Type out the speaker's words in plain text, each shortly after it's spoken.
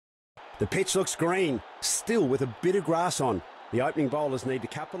The pitch looks green, still with a bit of grass on. The opening bowlers need to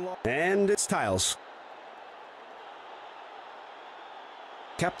capitalise. And it's tails.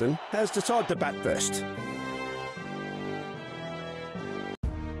 Captain has decided to bat first.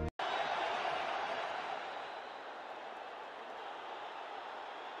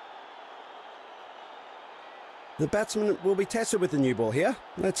 The batsman will be tested with the new ball here.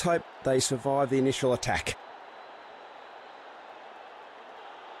 Let's hope they survive the initial attack.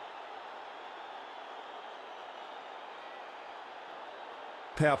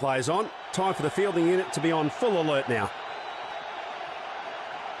 Power play is on. Time for the fielding unit to be on full alert now.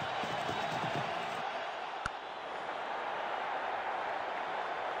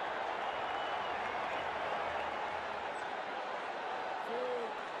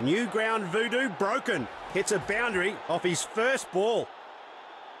 New ground voodoo broken. Hits a boundary off his first ball.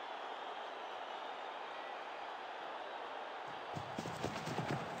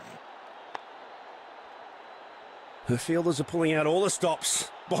 The fielders are pulling out all the stops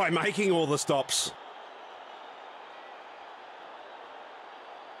by making all the stops.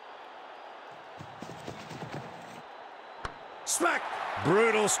 Smack!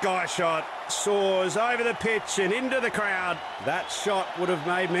 Brutal sky shot. Soars over the pitch and into the crowd. That shot would have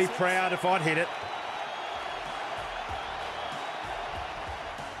made me proud if I'd hit it.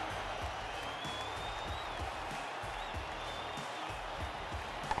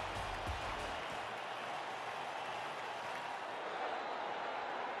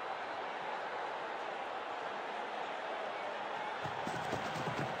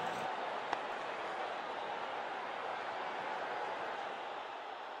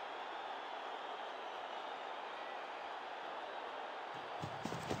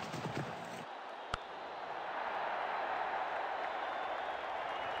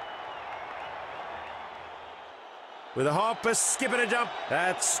 With a hop, a skip and a jump.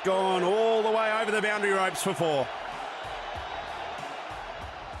 That's gone all the way over the boundary ropes for 4.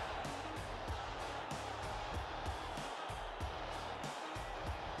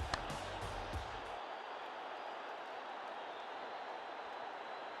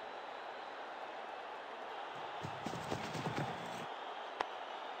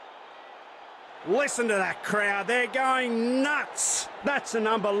 Listen to that crowd. They're going nuts. That's an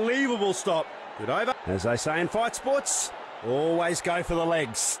unbelievable stop. Good over. As they say in fight sports, always go for the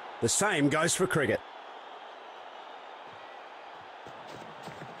legs. The same goes for cricket.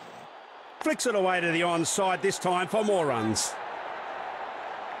 Flicks it away to the onside this time for more runs.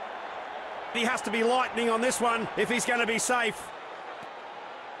 He has to be lightning on this one if he's going to be safe.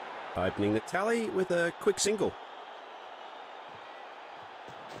 Opening the tally with a quick single.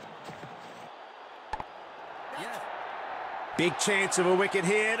 Big chance of a wicket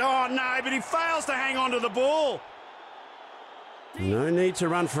hit. Oh no, but he fails to hang on to the ball. No need to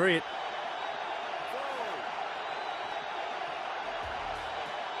run for it.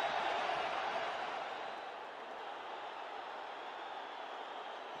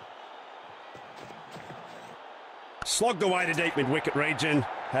 Slogged away to deep mid-wicket region.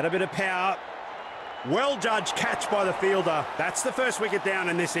 Had a bit of power. Well judged catch by the fielder. That's the first wicket down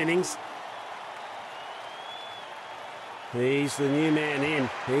in this innings. He's the new man in.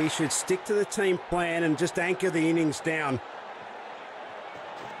 He should stick to the team plan and just anchor the innings down.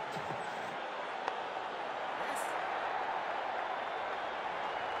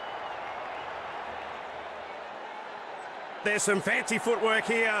 There's some fancy footwork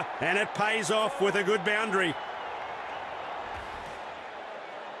here, and it pays off with a good boundary.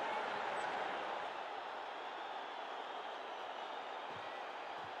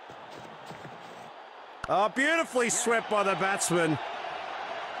 Oh, beautifully swept by the batsman.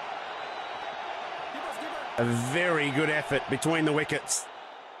 A very good effort between the wickets.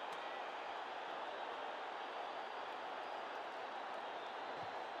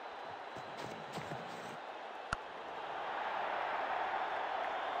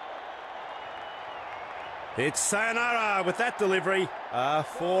 It's sayonara with that delivery.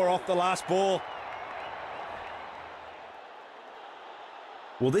 4 off the last ball.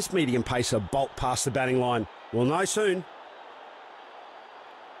 Will this medium pacer bolt past the batting line? We'll know soon.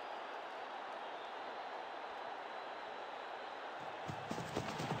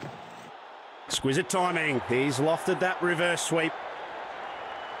 Exquisite timing. He's lofted that reverse sweep.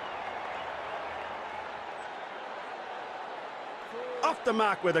 Off the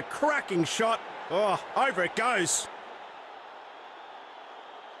mark with a cracking shot. Oh, over it goes.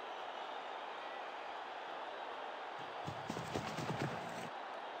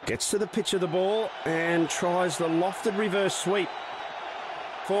 Gets to the pitch of the ball and tries the lofted reverse sweep.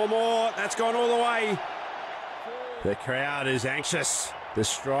 4 more. That's gone all the way. The crowd is anxious. The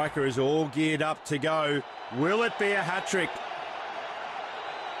striker is all geared up to go. Will it be a hat-trick?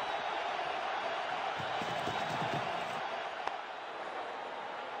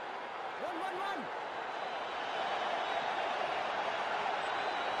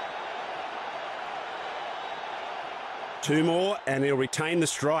 Two more and he'll retain the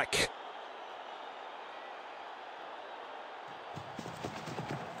strike.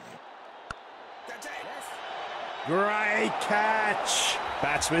 Great catch.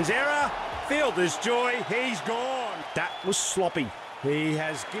 Batsman's error. Fielder's joy. He's gone. That was sloppy. He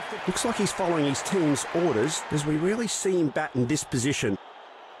has gifted. Looks like he's following his team's orders as we rarely see him bat in this position.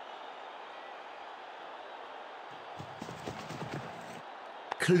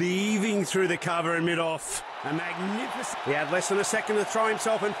 Cleaving through the cover and mid-off. A magnificent... He had less than a second to throw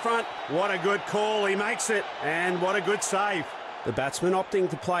himself in front. What a good call. He makes it. And what a good save. The batsman opting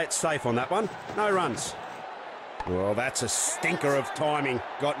to play it safe on that one. No runs. Well, that's a stinker of timing.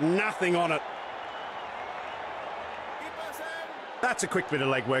 Got nothing on it. That's a quick bit of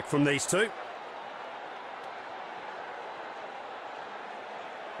legwork from these two.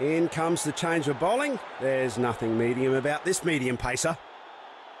 In comes the change of bowling. There's nothing medium about this medium pacer.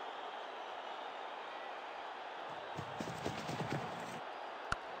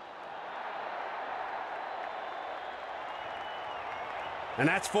 And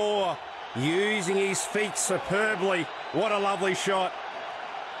that's four. Using his feet superbly. What a lovely shot.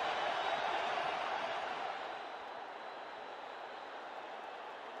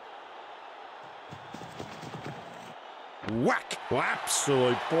 Whack!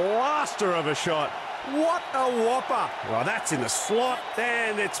 Absolute blaster of a shot. What a whopper. Well, that's in the slot,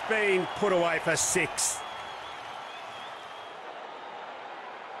 and it's been put away for six.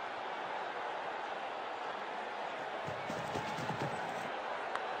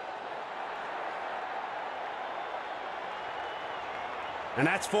 And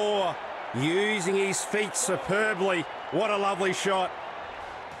that's four. Using his feet superbly. What a lovely shot.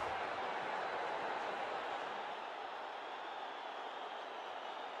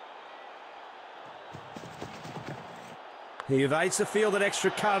 He evades the field at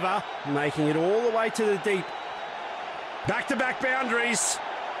extra cover, making it all the way to the deep. Back-to-back boundaries.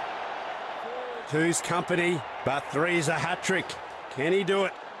 Two's company, but three's a hat-trick. Can he do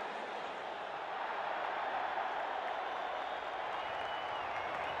it?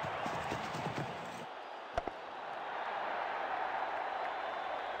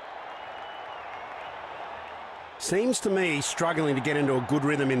 Seems to me he's struggling to get into a good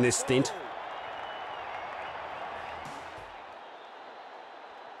rhythm in this stint.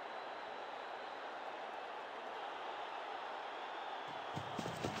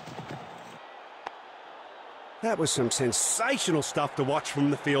 That was some sensational stuff to watch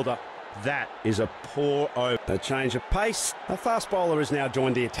from the fielder. That is a poor over. A change of pace. A fast bowler has now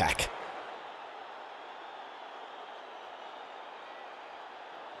joined the attack.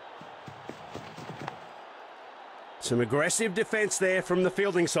 Some aggressive defence there from the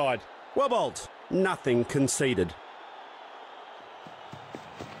fielding side. Well bowled. Nothing conceded.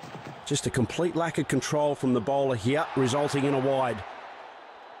 Just a complete lack of control from the bowler here, resulting in a wide.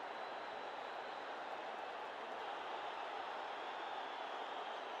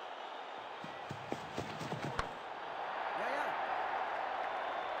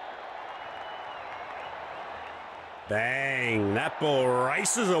 Bang! That ball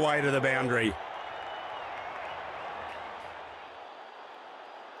races away to the boundary.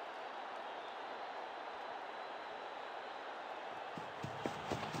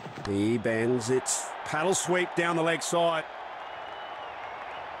 He bends its paddle sweep down the leg side.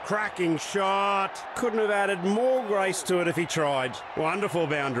 Cracking shot. Couldn't have added more grace to it if he tried. Wonderful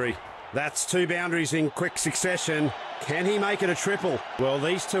boundary. That's two boundaries in quick succession. Can he make it a triple? Well,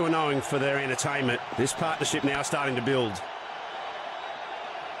 these two are known for their entertainment. This partnership now starting to build.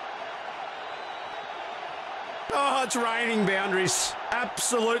 Oh, it's raining boundaries.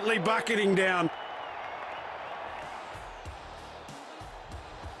 Absolutely bucketing down.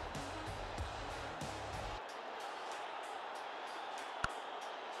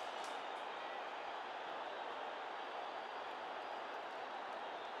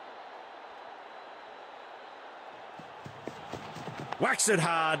 Whacks it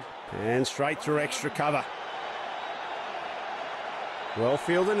hard and straight through extra cover. Well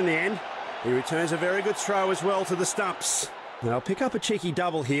fielded in the end. He returns a very good throw as well to the stumps. They'll pick up a cheeky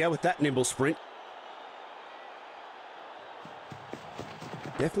double here with that nimble sprint.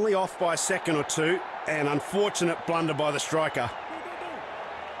 Definitely off by a second or two. An unfortunate blunder by the striker.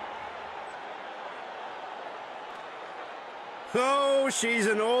 Oh, Oh, she's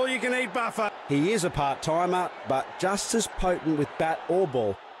an all-you-can-eat buffer. He is a part-timer, but just as potent with bat or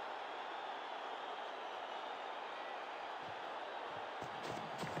ball.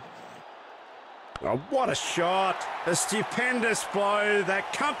 Oh, what a shot. A stupendous blow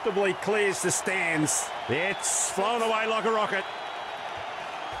that comfortably clears the stands. It's flown away like a rocket.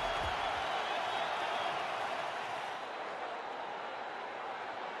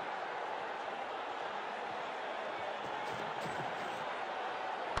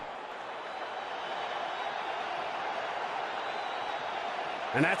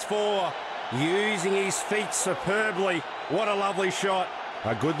 And that's 4. Using his feet superbly. What a lovely shot.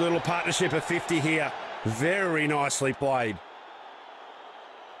 A good little partnership of 50 here. Very nicely played.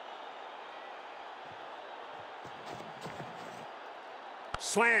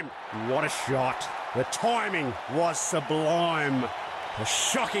 Slam. What a shot. The timing was sublime. A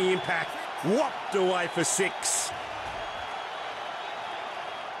shocking impact. Whopped away for 6.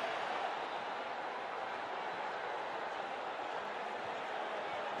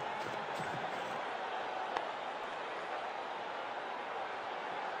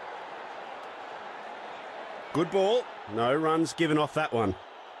 Good ball. No runs given off that one.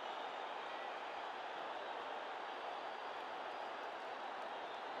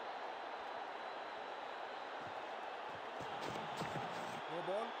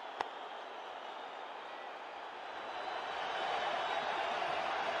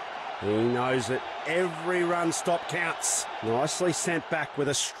 He knows that every run stop counts. Nicely sent back with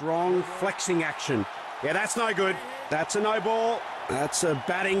a strong flexing action. Yeah, that's no good. That's a no ball. That's a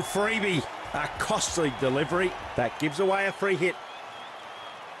batting freebie. A costly delivery that gives away a free hit.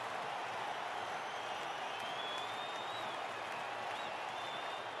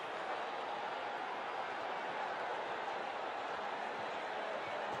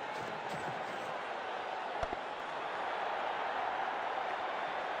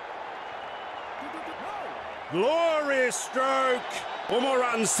 Glorious stroke. 4 more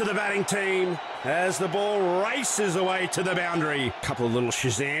runs to the batting team as the ball races away to the boundary. Couple of little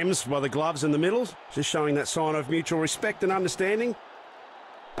shazams by the gloves in the middle, just showing that sign of mutual respect and understanding.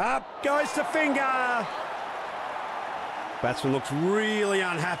 Up goes the finger. Batsman looks really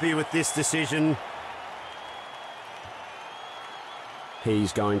unhappy with this decision.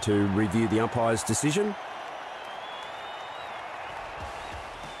 He's going to review the umpire's decision.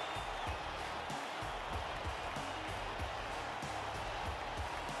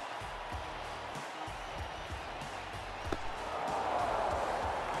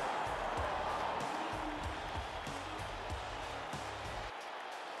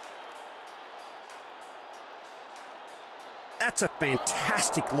 That's a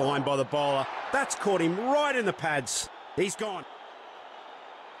fantastic line by the bowler. That's caught him right in the pads. He's gone.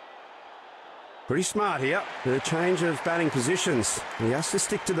 Pretty smart here. The change of batting positions. He has to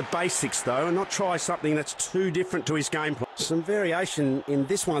stick to the basics, though, and not try something that's too different to his game plan. Some variation in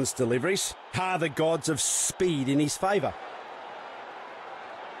this one's deliveries. Are the gods of speed in his favour?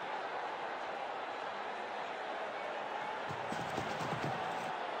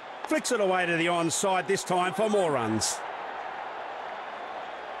 Flicks it away to the onside this time for more runs.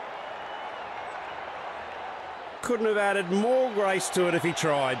 Couldn't have added more grace to it if he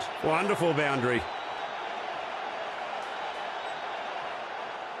tried. Wonderful boundary.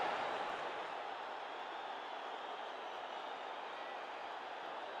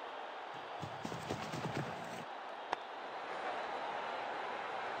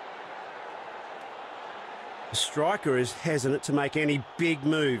 The striker is hesitant to make any big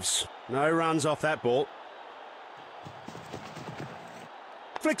moves. No runs off that ball.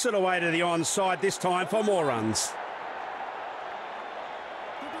 Flicks it away to the onside this time for more runs.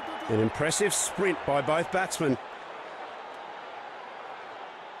 An impressive sprint by both batsmen.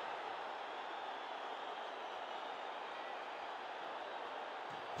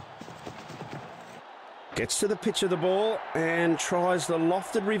 Gets to the pitch of the ball and tries the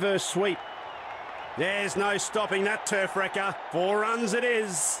lofted reverse sweep. There's no stopping that turf wrecker. 4 runs it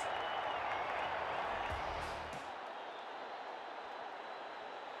is.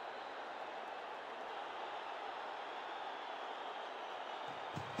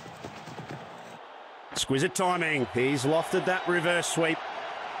 Exquisite timing. He's lofted that reverse sweep.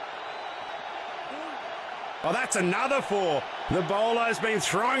 Oh, that's another 4. The bowler's been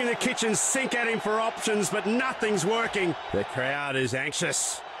throwing the kitchen sink at him for options, but nothing's working. The crowd is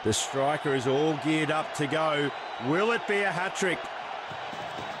anxious. The striker is all geared up to go. Will it be a hat-trick?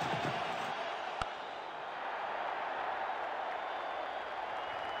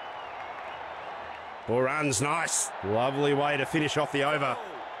 Four runs, nice. Lovely way to finish off the over.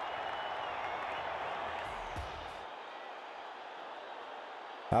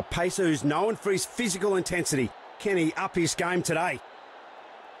 A pacer who's known for his physical intensity. Can he up his game today?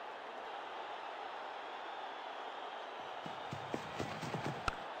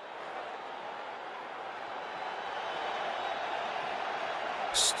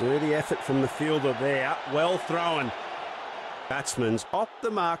 Sturdy effort from the fielder there. Well thrown. Batsman's off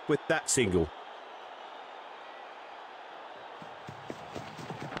the mark with that single.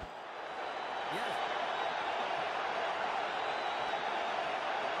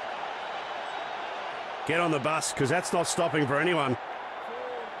 Get on the bus, because that's not stopping for anyone.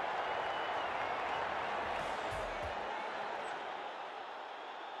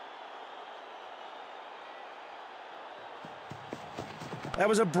 That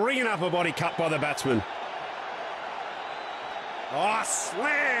was a brilliant upper body cut by the batsman. Oh,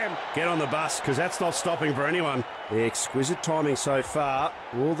 slam! Get on the bus, because that's not stopping for anyone. The exquisite timing so far.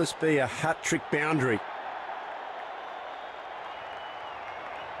 Will this be a hat-trick boundary?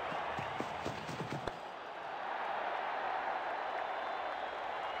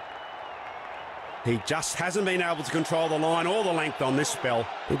 He just hasn't been able to control the line or the length on this spell.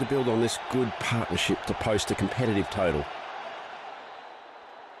 Need to build on this good partnership to post a competitive total.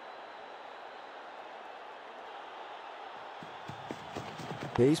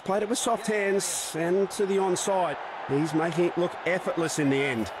 He's played it with soft hands and to the onside. He's making it look effortless in the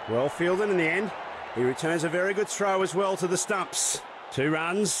end. Well fielded in the end. He returns a very good throw as well to the stumps. 2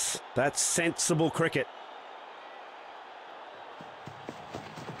 runs. That's sensible cricket.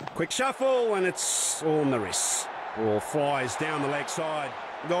 Quick shuffle, and it's all on the wrist. Ball flies down the leg side.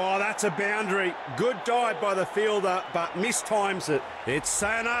 Oh, that's a boundary. Good dive by the fielder, but mistimes it. It's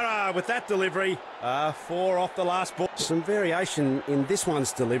sayonara with that delivery. 4 off the last ball. Some variation in this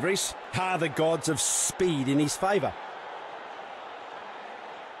one's deliveries. Are the gods of speed in his favour?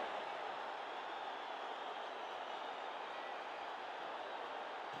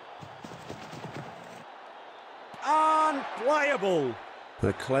 Unplayable.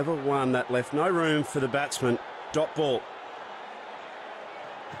 A clever one that left no room for the batsman. Dot ball.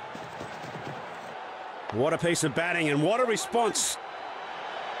 What a piece of batting and what a response.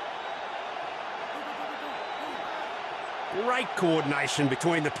 Great coordination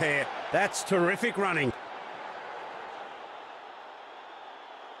between the pair. That's terrific running.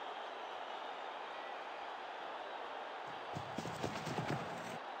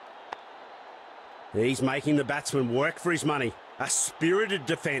 He's making the batsman work for his money. A spirited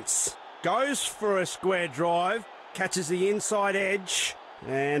defence. Goes for a square drive, catches the inside edge,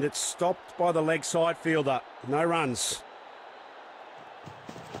 and it's stopped by the leg side fielder. No runs.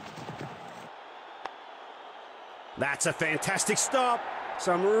 That's a fantastic stop.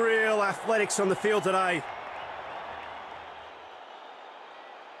 Some real athletics on the field today.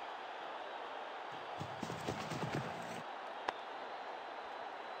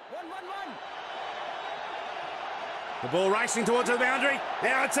 The ball racing towards the boundary.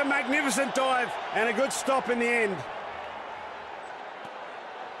 Now it's a magnificent dive and a good stop in the end.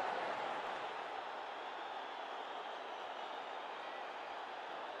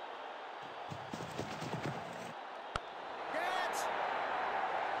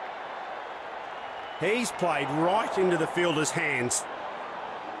 He's played right into the fielder's hands.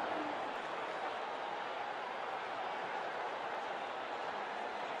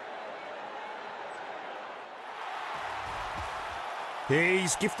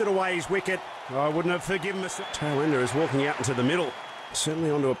 He's gifted away his wicket. I wouldn't have forgiven us. Tail ender is walking out into the middle.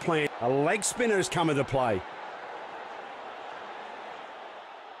 Certainly onto a plan. A leg spinner has come into play.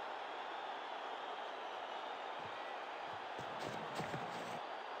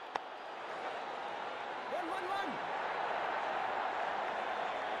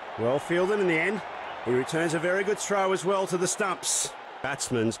 Well fielded in the end. He returns a very good throw as well to the stumps.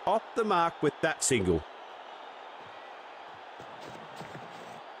 Batsman's off the mark with that single.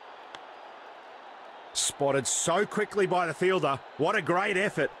 Spotted so quickly by the fielder. What a great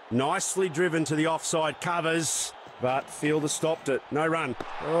effort. Nicely driven to the offside covers, but fielder stopped it. No run.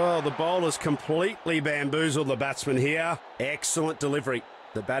 Oh, the bowler's completely bamboozled the batsman here. Excellent delivery.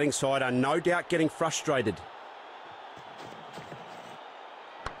 The batting side are no doubt getting frustrated.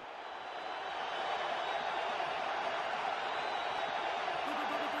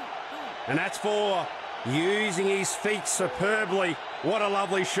 And that's 4. Using his feet superbly. What a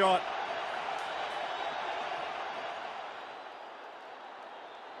lovely shot.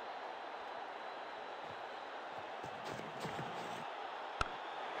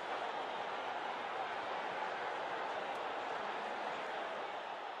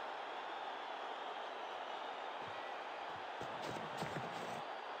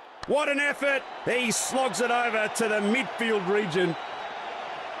 What an effort. He slogs it over to the midfield region.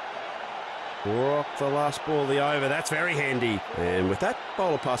 Rock the last ball of the over. That's very handy. And with that,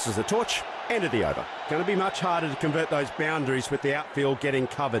 bowler passes the torch. End of the over. Going to be much harder to convert those boundaries with the outfield getting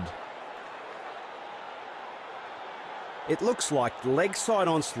covered. It looks like the leg side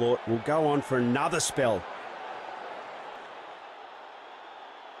onslaught will go on for another spell.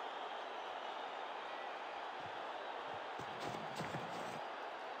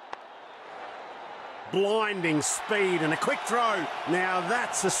 Blinding speed and a quick throw. Now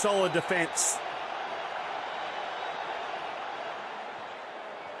that's a solid defence.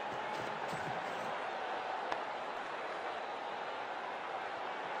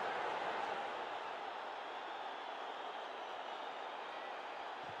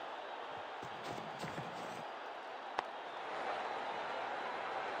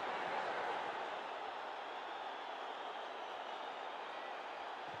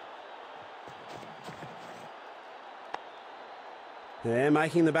 They're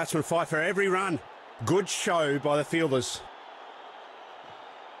making the batsman fight for every run. Good show by the fielders.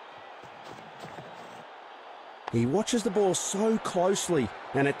 He watches the ball so closely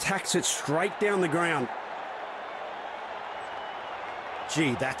and attacks it straight down the ground.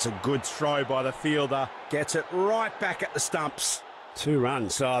 Gee, that's a good throw by the fielder. Gets it right back at the stumps. 2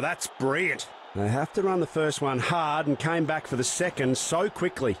 runs. Oh, that's brilliant. They have to run the first one hard and came back for the second so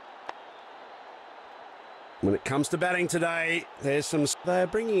quickly. When it comes to batting today, they're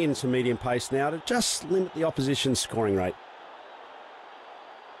bringing in some medium pace now to just limit the opposition's scoring rate.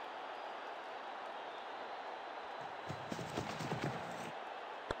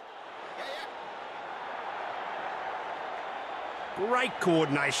 Great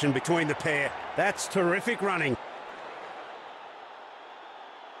coordination between the pair. That's terrific running.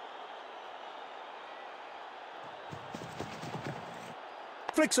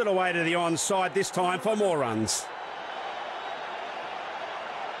 Flicks it away to the onside this time for more runs.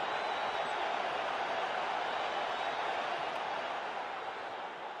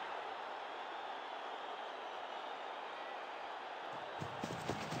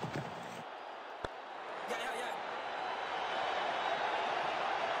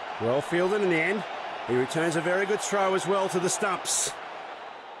 Well fielded in the end. He returns a very good throw as well to the stumps.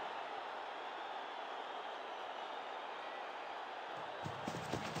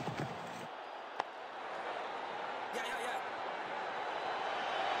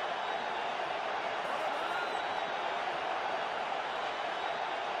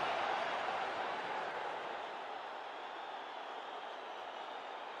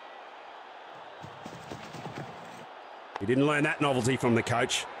 He didn't learn that novelty from the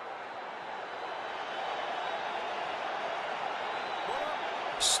coach.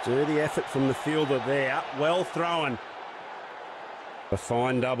 Sturdy effort from the fielder there. Well thrown. A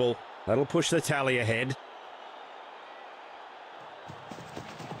fine double. That'll push the tally ahead.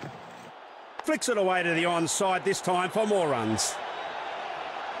 Flicks it away to the onside this time for more runs.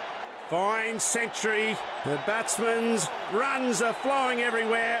 Fine century. The batsman's runs are flowing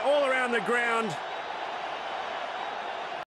everywhere, all around the ground.